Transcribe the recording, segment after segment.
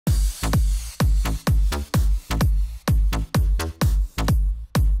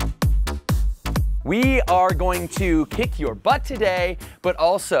We are going to kick your butt today, but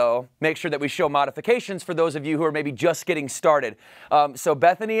also make sure that we show modifications for those of you who are maybe just getting started. So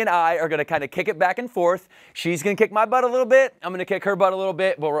Bethany and I are going to kind of kick it back and forth. She's going to kick my butt a little bit. I'm going to kick her butt a little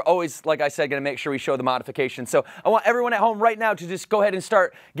bit, but we're always, like I said, going to make sure we show the modifications. So I want everyone at home right now to just go ahead and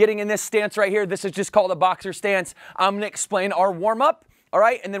start getting in this stance right here. This is just called a boxer stance. I'm going to explain our warm-up. All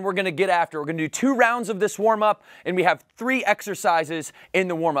right, and then we're going to get after. We're going to do 2 rounds of this warm-up, and we have 3 exercises in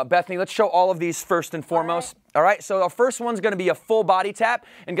the warm-up. Bethany, let's show all of these first and foremost. All right, so our first one's going to be a full body tap.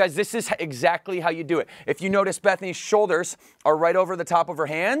 And guys, this is exactly how you do it. If you notice, Bethany's shoulders are right over the top of her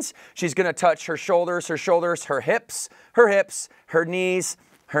hands. She's going to touch her shoulders, her hips, her knees,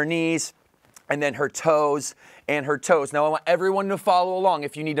 and then her toes and her toes. Now I want everyone to follow along.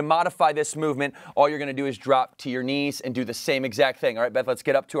 If you need to modify this movement, all you're gonna do is drop to your knees and do the same exact thing. All right, Beth, let's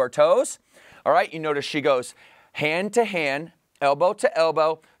get up to our toes. All right, you notice she goes hand to hand, elbow to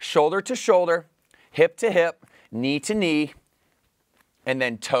elbow, shoulder to shoulder, hip to hip, knee to knee, and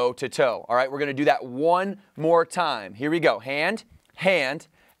then toe to toe. All right, we're gonna do that one more time. Here we go, hand, hand,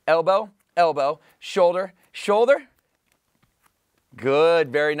 elbow, elbow, shoulder, shoulder.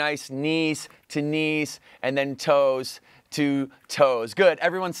 Good, very nice. Knees to knees, and then toes to toes. Good,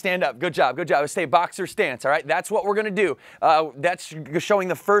 everyone stand up. Good job, good job. Stay boxer stance, all right? That's what we're gonna do. That's showing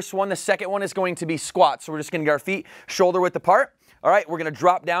the first one. The second one is going to be squats. So we're just gonna get our feet shoulder width apart. All right, we're gonna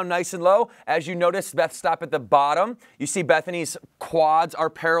drop down nice and low. As you notice, Beth stopped at the bottom. You see Bethany's quads are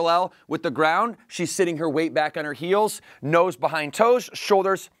parallel with the ground. She's sitting her weight back on her heels, nose behind toes,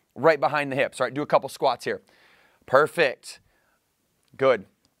 shoulders right behind the hips. All right, do a couple squats here. Perfect. Good.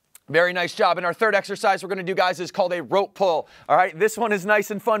 Very nice job. And our third exercise we're going to do, guys, is called a rope pull. All right, this one is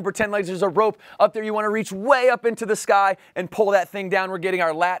nice and fun. Pretend like there's a rope up there. You want to reach way up into the sky and pull that thing down. We're getting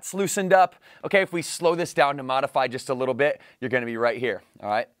our lats loosened up. Okay, if we slow this down to modify just a little bit, you're going to be right here. All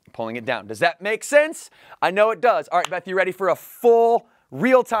right, pulling it down. Does that make sense? I know it does. All right, Beth, you ready for a full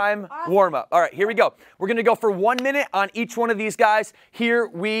real-time warm-up? All right, here we go. We're going to go for 1 minute on each one of these guys. Here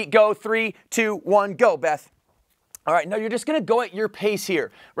we go. 3, 2, 1, go, Beth. All right, now you're just gonna go at your pace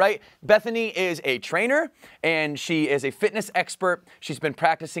here, right? Bethany is a trainer and she is a fitness expert. She's been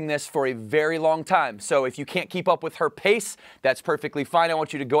practicing this for a very long time. So if you can't keep up with her pace, that's perfectly fine. I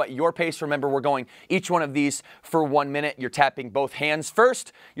want you to go at your pace. Remember, we're going each one of these for 1 minute. You're tapping both hands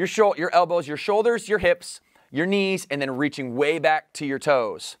first, your elbows, your shoulders, your hips, your knees, and then reaching way back to your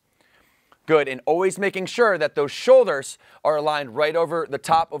toes. Good, and always making sure that those shoulders are aligned right over the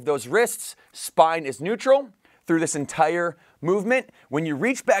top of those wrists. Spine is neutral through this entire movement. When you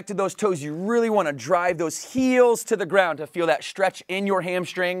reach back to those toes, you really want to drive those heels to the ground to feel that stretch in your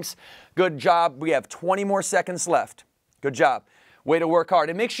hamstrings. Good job. We have 20 more seconds left. Good job. Way to work hard.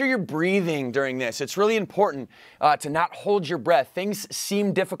 And make sure you're breathing during this. It's really important to not hold your breath. Things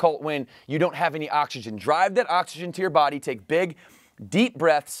seem difficult when you don't have any oxygen. Drive that oxygen to your body. Take big, deep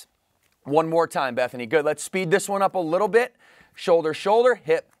breaths. One more time, Bethany. Good. Let's speed this one up a little bit. Shoulder, shoulder,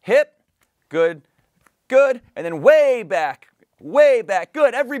 hip, hip. Good. Good, and then way back,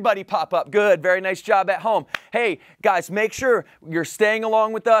 good. Everybody pop up, good. Very nice job at home. Hey, guys, make sure you're staying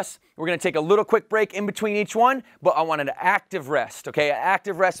along with us. We're gonna take a little quick break in between each one, but I want an active rest, okay? An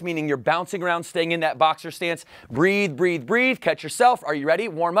active rest meaning you're bouncing around, staying in that boxer stance. Breathe, breathe, breathe, catch yourself. Are you ready?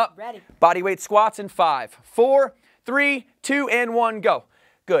 Warm up. Ready. Body weight squats in 5, 4, 3, 2, and 1, go.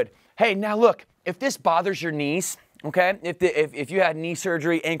 Good. Hey, now look, if this bothers your knees, okay, if you had knee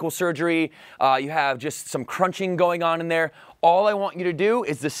surgery, ankle surgery, you have just some crunching going on in there, all I want you to do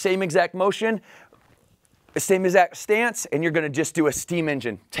is the same exact motion, the same exact stance, and you're gonna just do a steam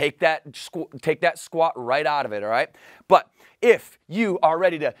engine. Take that squat right out of it, all right? But if you are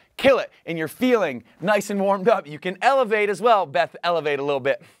ready to kill it and you're feeling nice and warmed up, you can elevate as well. Beth, elevate a little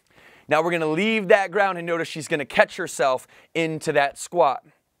bit. Now we're gonna leave that ground and notice she's gonna catch herself into that squat.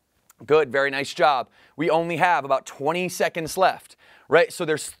 Good, very nice job. We only have about 20 seconds left, right? So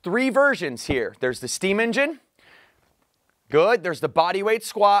there's 3 versions here. There's the steam engine. Good, there's the body weight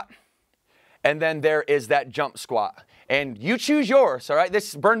squat. And then there is that jump squat. And you choose yours, all right?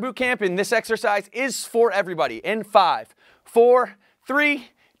 This Burn Bootcamp and this exercise is for everybody. In 5, 4, 3,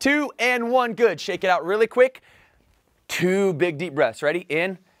 2, and 1. Good, shake it out really quick. 2 big deep breaths. Ready?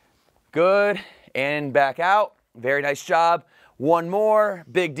 In, good, and back out. Very nice job. 1 more,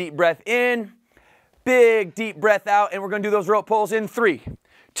 big deep breath in, big deep breath out, and we're gonna do those rope pulls in 3,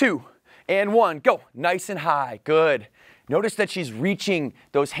 2, and 1, go. Nice and high, good. Notice that she's reaching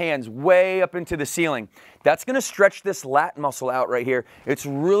those hands way up into the ceiling. That's gonna stretch this lat muscle out right here. It's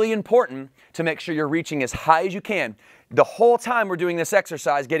really important to make sure you're reaching as high as you can. The whole time we're doing this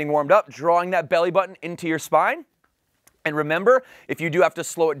exercise, getting warmed up, drawing that belly button into your spine, And remember, if you do have to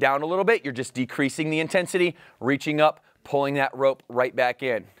slow it down a little bit, you're just decreasing the intensity, reaching up, pulling that rope right back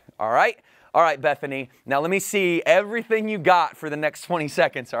in. All right? All right, Bethany. Now let me see everything you got for the next 20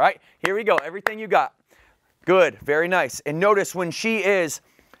 seconds. All right? Here we go. Everything you got. Good. Very nice. And notice when she is,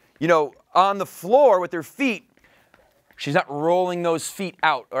 on the floor with her feet, she's not rolling those feet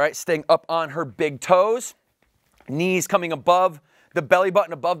out. All right? Staying up on her big toes. Knees coming above the belly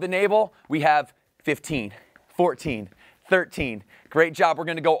button, above the navel. We have 15, 14, 13. Great job. We're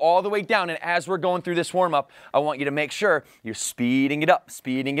going to go all the way down, and as we're going through this warm-up, I want you to make sure you're speeding it up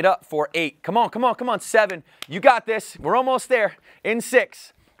for 8. Come on, come on, come on. 7. You got this. We're almost there. In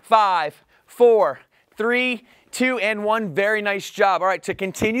 6, 5, 4, 3, 2, and 1. Very nice job. All right, to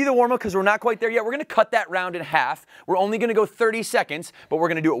continue the warm-up, because we're not quite there yet, we're going to cut that round in half. We're only going to go 30 seconds, but we're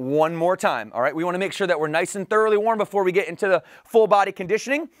going to do it one more time. All right, we want to make sure that we're nice and thoroughly warm before we get into the full body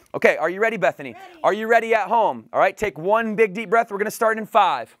conditioning. Okay, are you ready, Bethany? Ready. Are you ready at home? All right, take one big deep breath. We're going to start in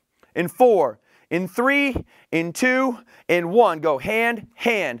 5, in 4, in 3, in 2, in 1. Go hand,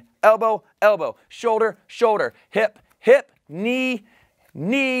 hand, elbow, elbow, shoulder, shoulder, hip, hip, knee,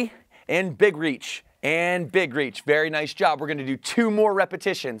 knee, and big reach. And big reach. Very nice job. We're going to do 2 more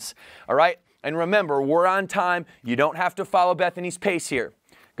repetitions. All right? And remember, we're on time. You don't have to follow Bethany's pace here.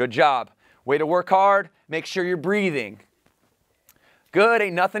 Good job. Way to work hard. Make sure you're breathing. Good.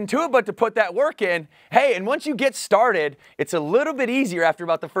 Ain't nothing to it but to put that work in. Hey, and once you get started, it's a little bit easier after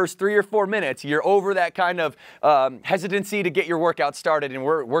about the first 3 or 4 minutes. You're over that kind of hesitancy to get your workout started, and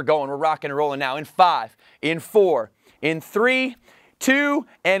we're going. We're rocking and rolling now. In 5, in 4, in 3, 2,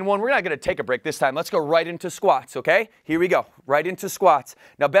 and 1. We're not going to take a break this time. Let's go right into squats, okay? Here we go. Right into squats.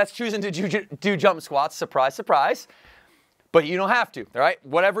 Now, Beth's choosing to do jump squats. Surprise, surprise. But you don't have to, all right?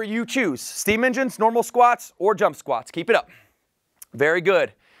 Whatever you choose. Steam engines, normal squats, or jump squats. Keep it up. Very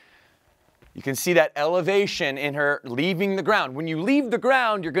good. You can see that elevation in her leaving the ground. When you leave the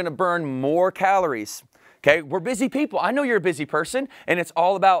ground, you're going to burn more calories. Okay, we're busy people. I know you're a busy person, and it's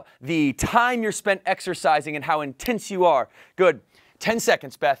all about the time you're spent exercising and how intense you are. Good. 10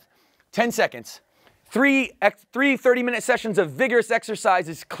 seconds, Beth. 10 seconds. 3 30-minute sessions of vigorous exercise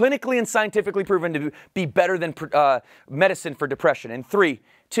is clinically and scientifically proven to be better than medicine for depression. In 3,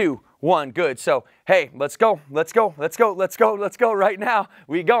 2, 1. Good. So, hey, let's go. Let's go. Let's go. Let's go. Let's go right now.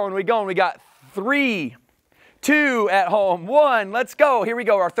 We going. We going. We got 3, 2 at home. 1. Let's go. Here we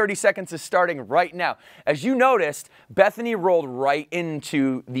go. Our 30 seconds is starting right now. As you noticed, Bethany rolled right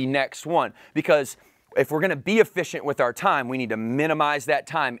into the next one because if we're going to be efficient with our time, we need to minimize that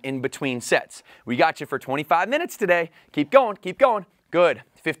time in between sets. We got you for 25 minutes today. Keep going, keep going. Good.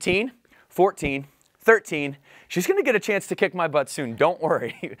 15, 14, 13. She's going to get a chance to kick my butt soon. Don't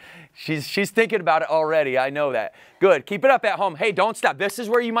worry. She's thinking about it already. I know that. Good. Keep it up at home. Hey, don't stop. This is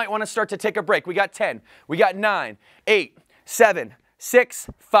where you might want to start to take a break. We got 10. We got 9, 8, 7, 6,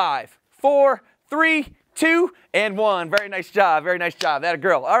 5, 4, 3, 2, and 1. Very nice job. Very nice job. That a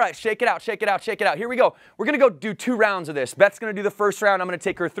girl. All right, shake it out, shake it out, shake it out. Here we go. We're going to go do 2 rounds of this. Beth's going to do the first round. I'm going to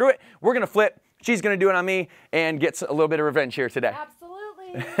take her through it. We're going to flip. She's going to do it on me and get a little bit of revenge here today.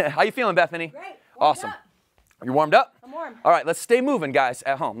 Absolutely. How you feeling, Bethany? Great. Awesome. Up. You warmed up? I'm warm. All right, let's stay moving, guys,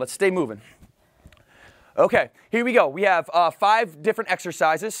 at home. Let's stay moving. Okay, here we go. We have 5 different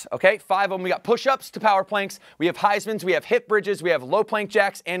exercises, okay? 5 of them. We got push-ups to power planks. We have Heismans. We have hip bridges. We have low plank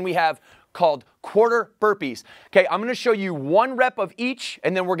jacks. And we have called quarter burpees. Okay, I'm going to show you 1 rep of each,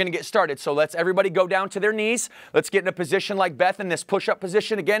 and then we're going to get started. So let's everybody go down to their knees. Let's get in a position like Beth in this push-up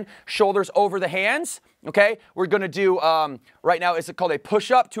position. Again, shoulders over the hands, okay? We're going to do, right now, is it called a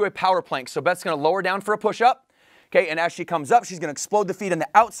push-up to a power plank. So Beth's going to lower down for a push-up. Okay, and as she comes up, she's going to explode the feet on the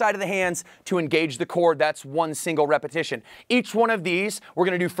outside of the hands to engage the core. That's 1 single repetition. Each one of these, we're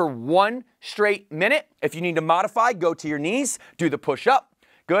going to do for 1 straight minute. If you need to modify, go to your knees, do the push-up.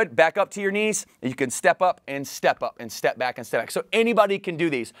 Good, back up to your knees. You can step up and step back and step back. So anybody can do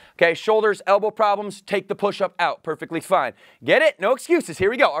these. Okay, shoulders, elbow problems, take the push-up out. Perfectly fine. Get it? No excuses. Here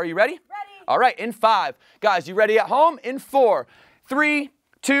we go. Are you ready? Ready. All right, in 5. Guys, you ready at home? In 4, 3,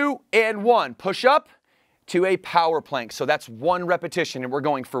 2, and 1. Push up to a power plank. So that's 1 repetition, and we're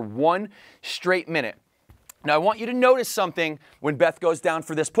going for 1 straight minute. Now, I want you to notice something when Beth goes down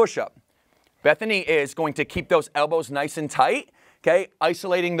for this push-up. Bethany is going to keep those elbows nice and tight, okay,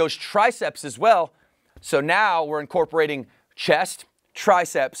 isolating those triceps as well. So now we're incorporating chest,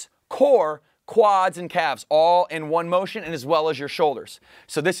 triceps, core, quads, and calves, all in 1 motion, and as well as your shoulders.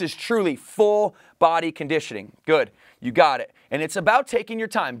 So this is truly full body conditioning. Good. You got it. And it's about taking your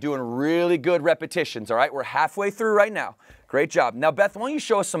time, doing really good repetitions, all right? We're halfway through right now. Great job. Now, Beth, why don't you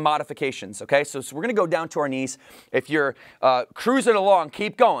show us some modifications, okay? So we're going to go down to our knees. If you're cruising along,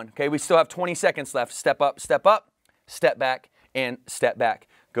 keep going, okay? We still have 20 seconds left. Step up, step up, step back, and step back.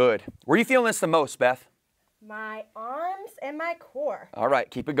 Good. Where are you feeling this the most, Beth? My arms and my core. All right,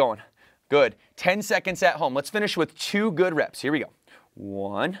 keep it going. Good. 10 seconds at home. Let's finish with 2 good reps. Here we go.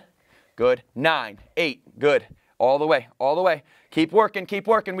 1, good. 9, 8, good. All the way, all the way. Keep working, keep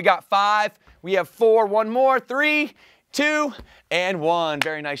working. We got 5, we have 4, 1 more, 3, 2, and 1.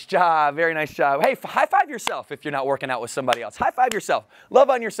 Very nice job, very nice job. Hey, high five yourself if you're not working out with somebody else. High five yourself. Love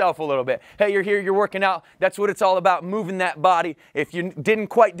on yourself a little bit. Hey, you're here, you're working out. That's what it's all about, moving that body. If you didn't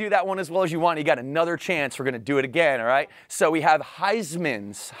quite do that one as well as you want, you got another chance. We're going to do it again, all right? So we have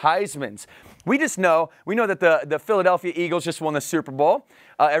Heisman's. We know that the Philadelphia Eagles just won the Super Bowl.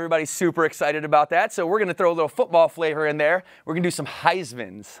 Everybody's super excited about that. So we're going to throw a little football flavor in there. We're going to do some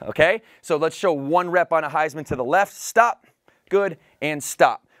Heisman's, okay? So let's show 1 rep on a Heisman to the left. Stop, good, and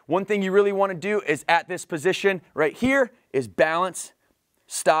stop. One thing you really want to do is at this position right here is balance,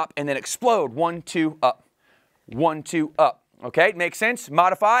 stop, and then explode. 1, 2, up. 1, 2, up. Okay, makes sense?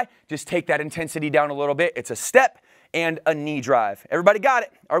 Modify. Just take that intensity down a little bit. It's a step and a knee drive. Everybody got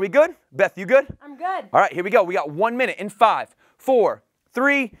it? Are we good? Beth, you good? I'm good. All right, here we go. We got 1 minute in 5, 4,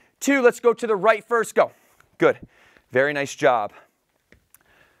 3, 2. Let's go to the right first. Go. Good. Very nice job.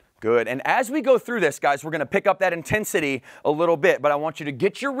 Good. And as we go through this, guys, we're going to pick up that intensity a little bit, but I want you to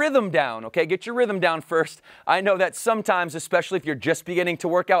get your rhythm down, okay? Get your rhythm down first. I know that sometimes, especially if you're just beginning to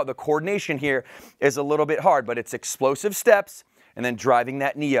work out, the coordination here is a little bit hard, but it's explosive steps and then driving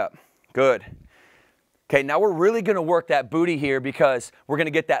that knee up. Good. Okay, now we're really going to work that booty here because we're going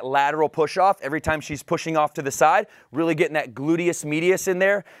to get that lateral push off every time she's pushing off to the side, really getting that gluteus medius in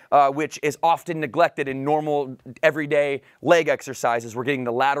there, which is often neglected in normal everyday leg exercises. We're getting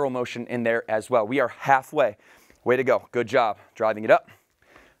the lateral motion in there as well. We are halfway. Way to go. Good job. Driving it up.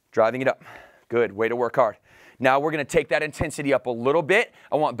 Driving it up. Good. Way to work hard. Now we're going to take that intensity up a little bit.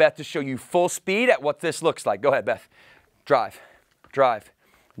 I want Beth to show you full speed at what this looks like. Go ahead, Beth. Drive. Drive.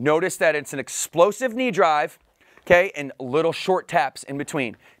 Notice that it's an explosive knee drive, okay, and little short taps in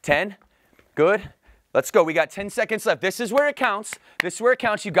between. 10, good. Let's go. We got 10 seconds left. This is where it counts. This is where it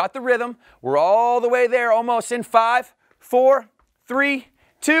counts. You got the rhythm. We're all the way there, almost in 5, 4, 3,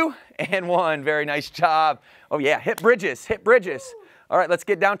 2, and 1. Very nice job. Oh, yeah, hip bridges, hip bridges. All right, let's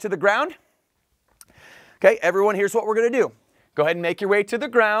get down to the ground. Okay, everyone, here's what we're going to do. Go ahead and make your way to the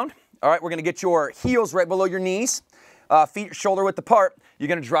ground. All right, we're going to get your heels right below your knees. Feet shoulder width apart. You're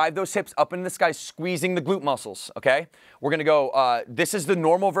going to drive those hips up into the sky, squeezing the glute muscles, okay? We're going to go, this is the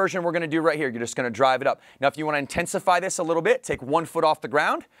normal version we're going to do right here. You're just going to drive it up. Now, if you want to intensify this a little bit, take 1 foot off the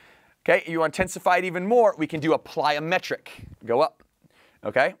ground, okay? You want to intensify it even more, we can do a plyometric. Go up,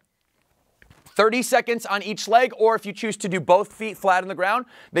 okay? 30 seconds on each leg, or if you choose to do both feet flat on the ground,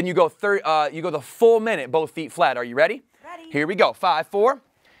 then you go the full minute, both feet flat. Are you ready? Ready. Here we go. 5, 4.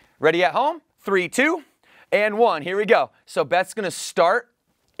 Ready at home? 3, 2. And 1, here we go. So Beth's gonna start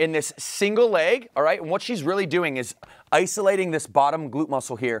in this single leg, all right? And what she's really doing is isolating this bottom glute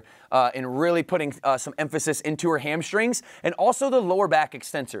muscle here and really putting some emphasis into her hamstrings and also the lower back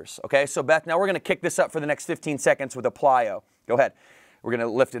extensors, okay? So Beth, now we're gonna kick this up for the next 15 seconds with a plyo. Go ahead. We're gonna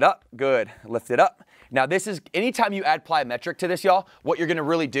lift it up, good, lift it up. Now this is, anytime you add plyometric to this, y'all, what you're gonna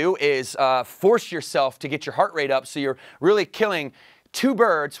really do is force yourself to get your heart rate up so you're really killing 2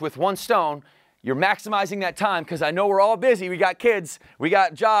 birds with 1 stone. You're maximizing that time because I know we're all busy. We got kids, we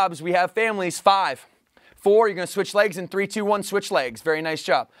got jobs, we have families. 5, 4, you're going to switch legs, and 3, 2, 1, switch legs. Very nice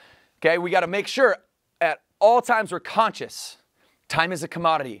job. Okay, we got to make sure at all times we're conscious. Time is a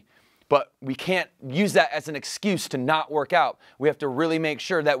commodity, but we can't use that as an excuse to not work out. We have to really make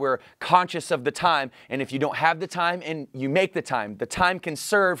sure that we're conscious of the time, and if you don't have the time and you make the time can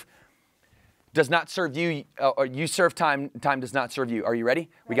serve, does not serve you, or you serve time does not serve you. Are you ready?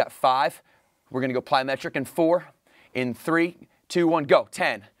 We got 5. We're going to go plyometric in 4, in 3, 2, 1, go.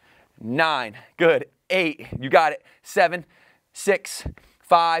 10, 9, good. 8, you got it. 7, 6,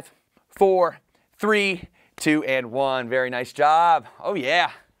 5, 4, 3, 2, and 1. Very nice job. Oh,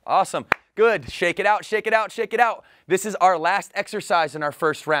 yeah. Awesome. Good. Shake it out, shake it out, shake it out. This is our last exercise in our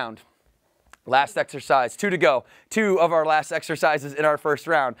first round. Last exercise, 2 to go. 2 of our last exercises in our first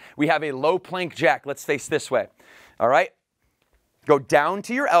round. We have a low plank jack. Let's face this way. All right. Go down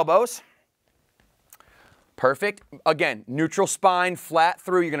to your elbows. Perfect. Again, neutral spine, flat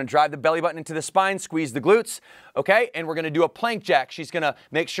through. You're going to drive the belly button into the spine, squeeze the glutes, okay? And we're going to do a plank jack. She's going to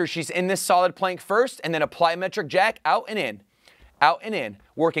make sure she's in this solid plank first, and then a plyometric jack out and in,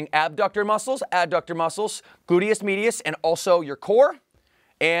 working abductor muscles, gluteus medius, and also your core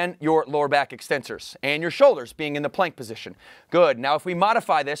and your lower back extensors, and your shoulders being in the plank position. Good. Now, if we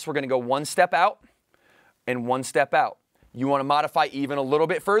modify this, we're going to go 1 step out and 1 step out. You want to modify even a little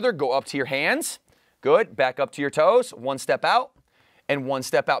bit further, go up to your hands. Good. Back up to your toes. One step out. And one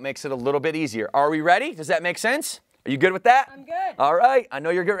step out makes it a little bit easier. Are we ready? Does that make sense? Are you good with that? I'm good. All right. I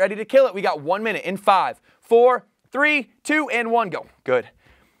know you're ready to kill it. We got 1 minute in 5, 4, 3, 2, and 1. Go. Good.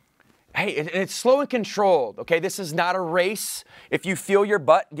 Hey, it's slow and controlled, okay? This is not a race. If you feel your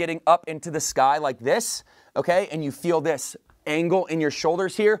butt getting up into the sky like this, okay, and you feel this angle in your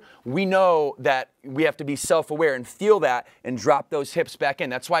shoulders here, we know that we have to be self-aware and feel that and drop those hips back in.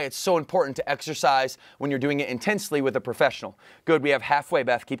 That's why it's so important to exercise when you're doing it intensely with a professional. Good, we have halfway,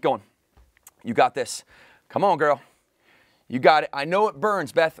 Beth. Keep going. You got this. Come on, girl. You got it. I know it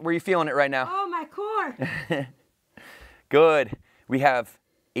burns, Beth. Where are you feeling it right now? Oh, my core. Good. We have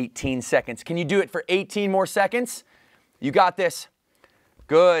 18 seconds. Can you do it for 18 more seconds? You got this.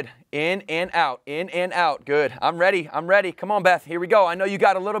 Good. In and out. In and out. Good. I'm ready. I'm ready. Come on, Beth. Here we go. I know you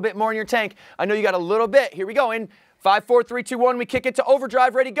got a little bit more in your tank. I know you got a little bit. Here we go. In 5, 4, 3, 2, 1. We kick it to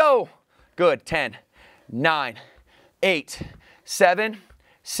overdrive. Ready, go. Good. 10, 9, 8, 7,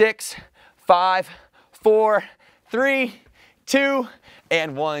 6, 5, 4, 3, 2,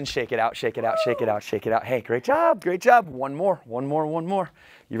 and 1. Shake it out, shake it out, shake it out, shake it out. Hey, great job, great job. One more, one more, one more.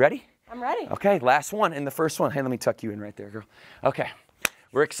 You ready? I'm ready. Okay, last one and the first one. Hey, let me tuck you in right there, girl. Okay.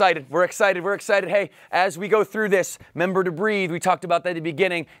 We're excited, we're excited, we're excited. Hey, as we go through this, remember to breathe. We talked about that at the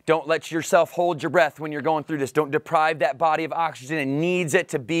beginning. Don't let yourself hold your breath when you're going through this. Don't deprive that body of oxygen. It needs it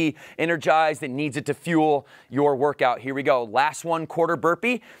to be energized. It needs it to fuel your workout. Here we go. Last one, quarter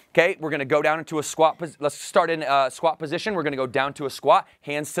burpee. Okay, we're gonna go down into a squat. Let's start in a squat position. We're gonna go down to a squat,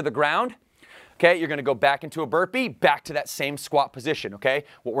 hands to the ground. Okay, you're gonna go back into a burpee, back to that same squat position, okay?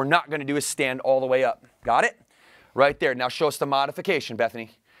 What we're not gonna do is stand all the way up. Got it? Right there. Now show us the modification,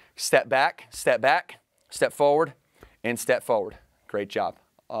 Bethany. Step back, step forward, and step forward. Great job.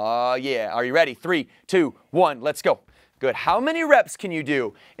 Yeah. Are you ready? 3, 2, 1, let's go. Good. How many reps can you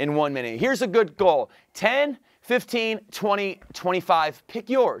do in 1 minute? Here's a good goal. 10, 15, 20, 25. Pick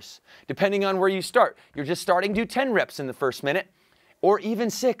yours, depending on where you start. You're just starting, do 10 reps in the first minute, or even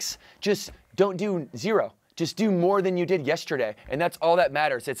 6. Just don't do 0. Just do more than you did yesterday, and that's all that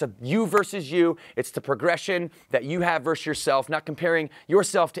matters. It's a you versus you. It's the progression that you have versus yourself, not comparing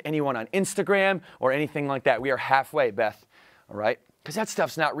yourself to anyone on Instagram or anything like that. We are halfway, Beth, all right? Because that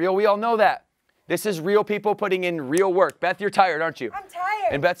stuff's not real. We all know that. This is real people putting in real work. Beth, you're tired, aren't you? I'm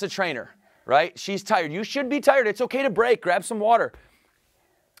tired. And Beth's a trainer, right? She's tired. You should be tired. It's okay to break. Grab some water.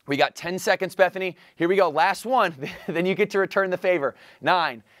 We got 10 seconds, Bethany. Here we go. Last one. Then you get to return the favor.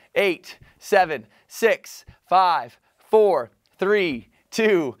 9, 8, 7, 6, 5, 4, 3,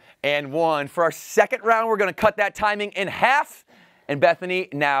 2, and 1. For our second round, we're going to cut that timing in half. And Bethany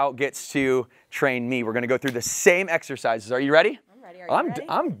now gets to train me. We're going to go through the same exercises. Are you ready? I'm ready. Are you ready?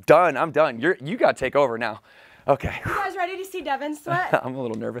 I'm done. I'm done. You got to take over now. Okay. You guys ready to see Devin sweat? I'm a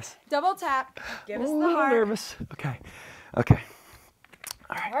little nervous. Double tap. Give us the A little heart. nervous. Okay. Okay.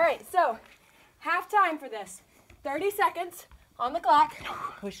 All right, so half time for this. 30 seconds on the clock.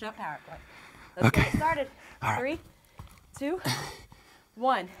 Push up PowerPoint. Let's get it started. All right. 3, 2,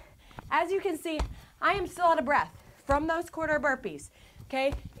 1. As you can see, I am still out of breath from those quarter burpees.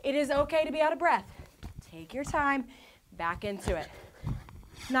 Okay, it is okay to be out of breath. Take your time, back into it.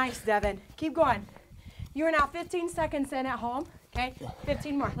 Nice, Devin. Keep going. You are now 15 seconds in at home. Okay,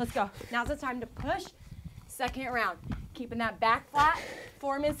 15 more. Let's go. Now's the time to push. Second round. Keeping that back flat.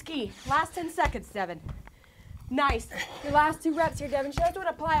 Form is key. Last 10 seconds, Devin. Nice. Your last 2 reps here, Devin. Show us what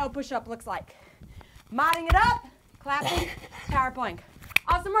a plyo push-up looks like. Modding it up. Clapping. Power plank.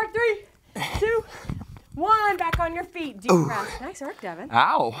 Awesome work. 3, 2, 1. Back on your feet. Deep breath. Nice work, Devin.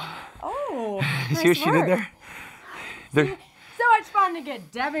 Ow. Oh, You nice see what she did work. there? So much fun to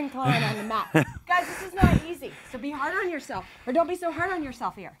get Devin Klein on the mat. Guys, this is not easy, so be hard on yourself. Or don't be so hard on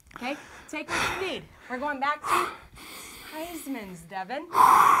yourself here, okay? Take what you need. We're going back to Heisman's, Devin.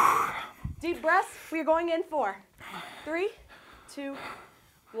 Deep breaths. We are going in for 3, 2,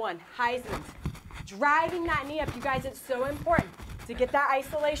 1. Heisman's. Driving that knee up, you guys, it's so important. To get that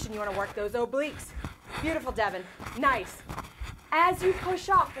isolation, you want to work those obliques. Beautiful, Devin. Nice. As you push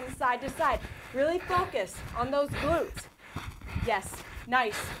off from side to side, really focus on those glutes. Yes,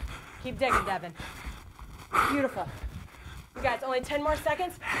 nice. Keep digging, Devin. Beautiful. You guys, only 10 more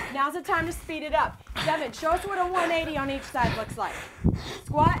seconds. Now's the time to speed it up. Devin, show us what a 180 on each side looks like.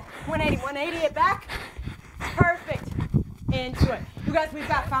 Squat, 180, 180 it back. Perfect. Into it. You guys, we've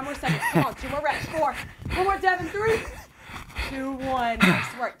got 5 more seconds. Come on, 2 more reps. 4. 1 more, Devin. 3, 2, 1.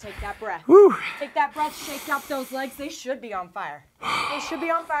 Nice work. Take that breath. Woo. Take that breath. Shake out those legs. They should be on fire. They should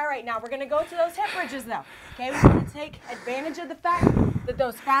be on fire right now. We're going to go to those hip bridges, though. Okay, we're going to take advantage of the fact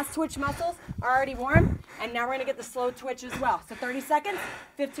those fast twitch muscles are already warm, and now we're gonna get the slow twitch as well. So 30 seconds,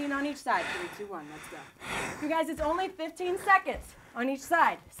 15 on each side. 3, 2, 1, let's go. You guys, it's only 15 seconds on each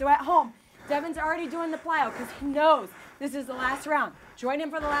side. So at home, Devin's already doing the plyo because he knows this is the last round. Join him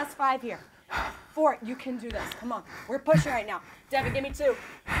for the last 5 here. 4, you can do this. Come on, we're pushing right now. Devin, give me 2.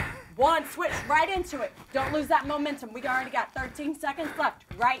 1, switch right into it. Don't lose that momentum. We already got 13 seconds left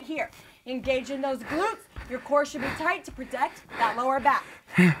right here. Engage in those glutes. Your core should be tight to protect that lower back.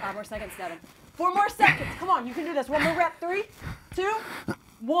 5 more seconds, Devin. 4 more seconds. Come on, you can do this. 1 more rep. 3, 2,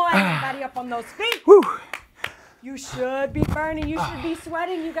 1. Body up on those feet. Woo. You should be burning. You should be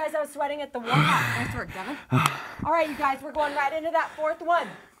sweating. You guys, I was sweating at the warm-up. Nice work, Devin. All right, you guys, we're going right into that 4th one.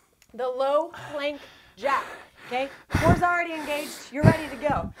 The low plank jack. Okay, core's already engaged. You're ready to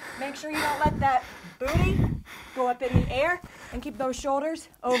go. Make sure you don't let that booty go up in the air and keep those shoulders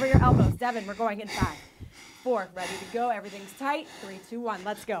over your elbows. Devin, we're going in 5, 4, ready to go. Everything's tight. 3, 2, 1,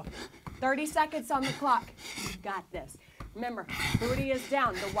 let's go. 30 seconds on the clock. You got this. Remember, booty is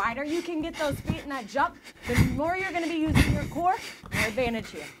down. The wider you can get those feet in that jump, the more you're going to be using your core. More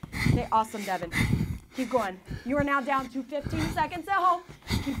advantage here. Okay, awesome, Devin. Keep going. You are now down to 15 seconds at home.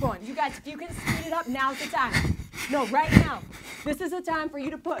 Keep going. You guys, if you can speed it up, now's the time. No, right now. This is the time for you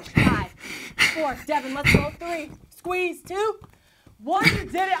to push. 5, 4, Devin, let's go. 3, squeeze. 2, 1. You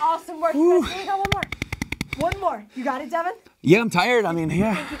did it. Awesome work. You guys, go one more. One more. You got it, Devin? Yeah, I'm tired. I mean, yeah.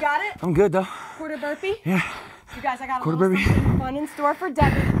 You think you got it? I'm good, though. Quarter burpee? Yeah. You guys, I got a Quarter little burpee. something fun in store for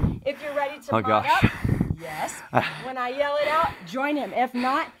Devin. If you're ready to mod up, yes. When I yell it out, join him. If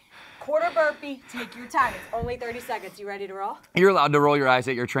not, quarter burpee, take your time. It's only 30 seconds. You ready to roll? You're allowed to roll your eyes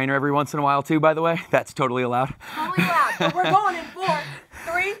at your trainer every once in a while, too, by the way. That's totally allowed. Totally allowed. But we're going in 4,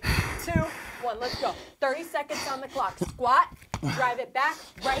 3, 2, 1. Let's go. 30 seconds on the clock. Squat, drive it back,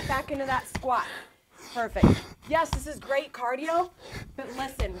 right back into that squat. Perfect. Yes, this is great cardio, but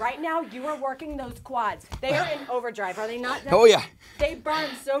listen, right now you are working those quads. They are in overdrive, are they not? Oh, yeah. They burn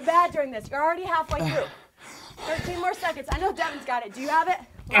so bad during this. You're already halfway through. 13 more seconds. I know Devin's got it. Do you have it?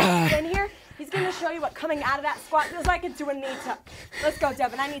 He's in here. He's going to show you what coming out of that squat feels like into a knee tuck. Let's go,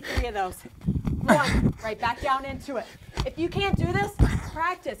 Devin. I need 3 of those. 1. Right back down into it. If you can't do this,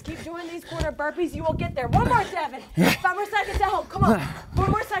 practice. Keep doing these quarter burpees. You will get there. 1 more, Devin. 5 more seconds at home. Come on. 4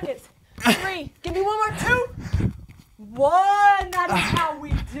 more seconds. 3. Give me 1 more. 2. 1. That is how we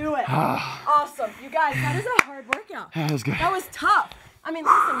do it. Awesome. You guys, that is a hard workout. That was good. That was tough. I mean,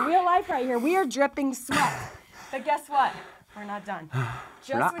 listen, real life right here. We are dripping sweat. But guess what? We're not done.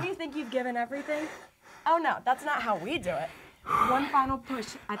 Just when you think you've given everything, oh no, that's not how we do it. 1 final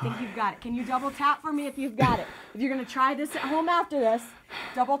push. I think you've got it. Can you double tap for me if you've got it? If you're going to try this at home after this,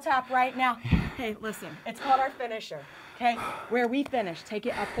 double tap right now. Hey, listen, it's called our finisher. Okay, where we finish, take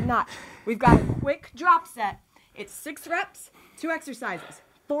it up the notch. We've got a quick drop set. It's 6 reps, 2 exercises.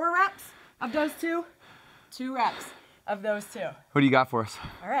 4 reps of those 2, 2 reps of those 2. What do you got for us?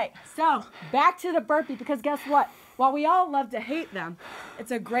 All right, so back to the burpee, because guess what? While we all love to hate them, it's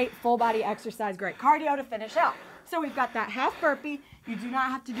a great full body exercise, great cardio to finish out. So we've got that half burpee. You do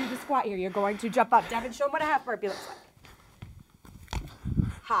not have to do the squat here. You're going to jump up. Devin, show them what a half burpee looks like.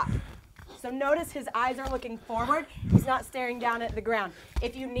 Hop. So notice his eyes are looking forward. He's not staring down at the ground.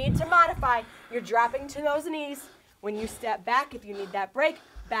 If you need to modify, you're dropping to those knees. When you step back, if you need that break,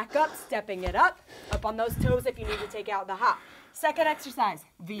 back up, stepping it up on those toes if you need to take out the hop. Second exercise,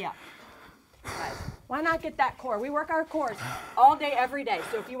 V up. Guys, why not get that core? We work our cores all day, every day.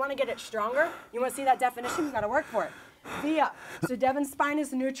 So if you want to get it stronger, you want to see that definition, you got to work for it. V up. So Devin's spine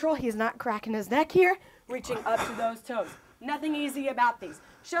is neutral. He's not cracking his neck here, reaching up to those toes. Nothing easy about these.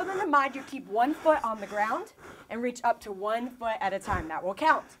 Show them the mind you keep 1 foot on the ground and reach up to 1 foot at a time. That will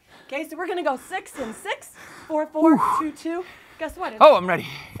count. Okay, so we're going to go 6 and 6, 4, 4, 2, 2. Guess what? I'm ready.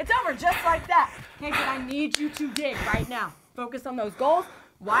 It's over just like that. Okay, but I need you to dig right now. Focus on those goals.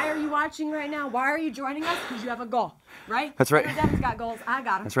 Why are you watching right now? Why are you joining us? Because you have a goal, right? That's right. Devin's got goals. I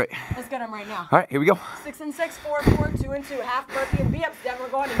got them. That's right. Let's get them right now. All right, here we go. 6 and 6, 4, 4, 2 and 2. Half burpee and V-ups. Devin, we're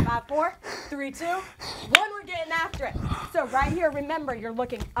going in 5, 4, 3, 2, 1. We're getting after it. So right here, remember, you're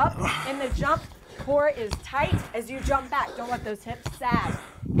looking up in the jump. Core is tight as you jump back. Don't let those hips sag.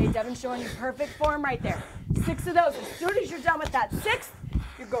 Okay, Devin's showing you perfect form right there. 6 of those. As soon as you're done with that 6th,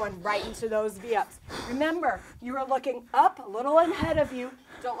 you're going right into those V-ups. Remember, you are looking up, a little ahead of you.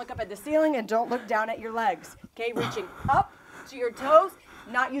 Don't look up at the ceiling and don't look down at your legs. Okay, reaching up to your toes,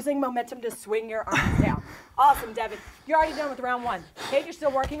 not using momentum to swing your arms down. Awesome, Devin. You're already done with round 1. Okay, you're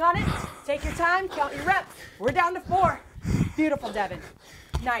still working on it. Take your time, count your reps. We're down to 4. Beautiful, Devin.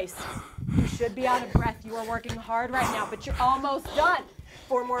 Nice. You should be out of breath. You are working hard right now, but you're almost done.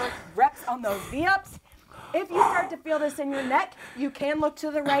 4 more reps on those V-ups. If you start to feel this in your neck, you can look to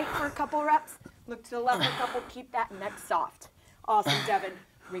the right for a couple reps. Look to the left for a couple. Keep that neck soft. Awesome, Devin.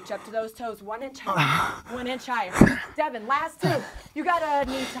 Reach up to those toes, 1 inch higher. 1 inch higher. Devin, last 2. You got a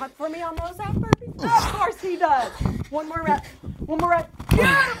knee tuck for me on those burpees? Of course he does. 1 more rep. 1 more rep.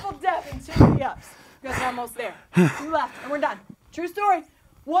 Beautiful, Devin. 2 knee-ups. You guys are almost there. 2 left, and we're done. True story.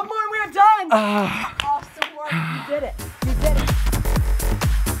 1 more, and we're done. Awesome work. You did it.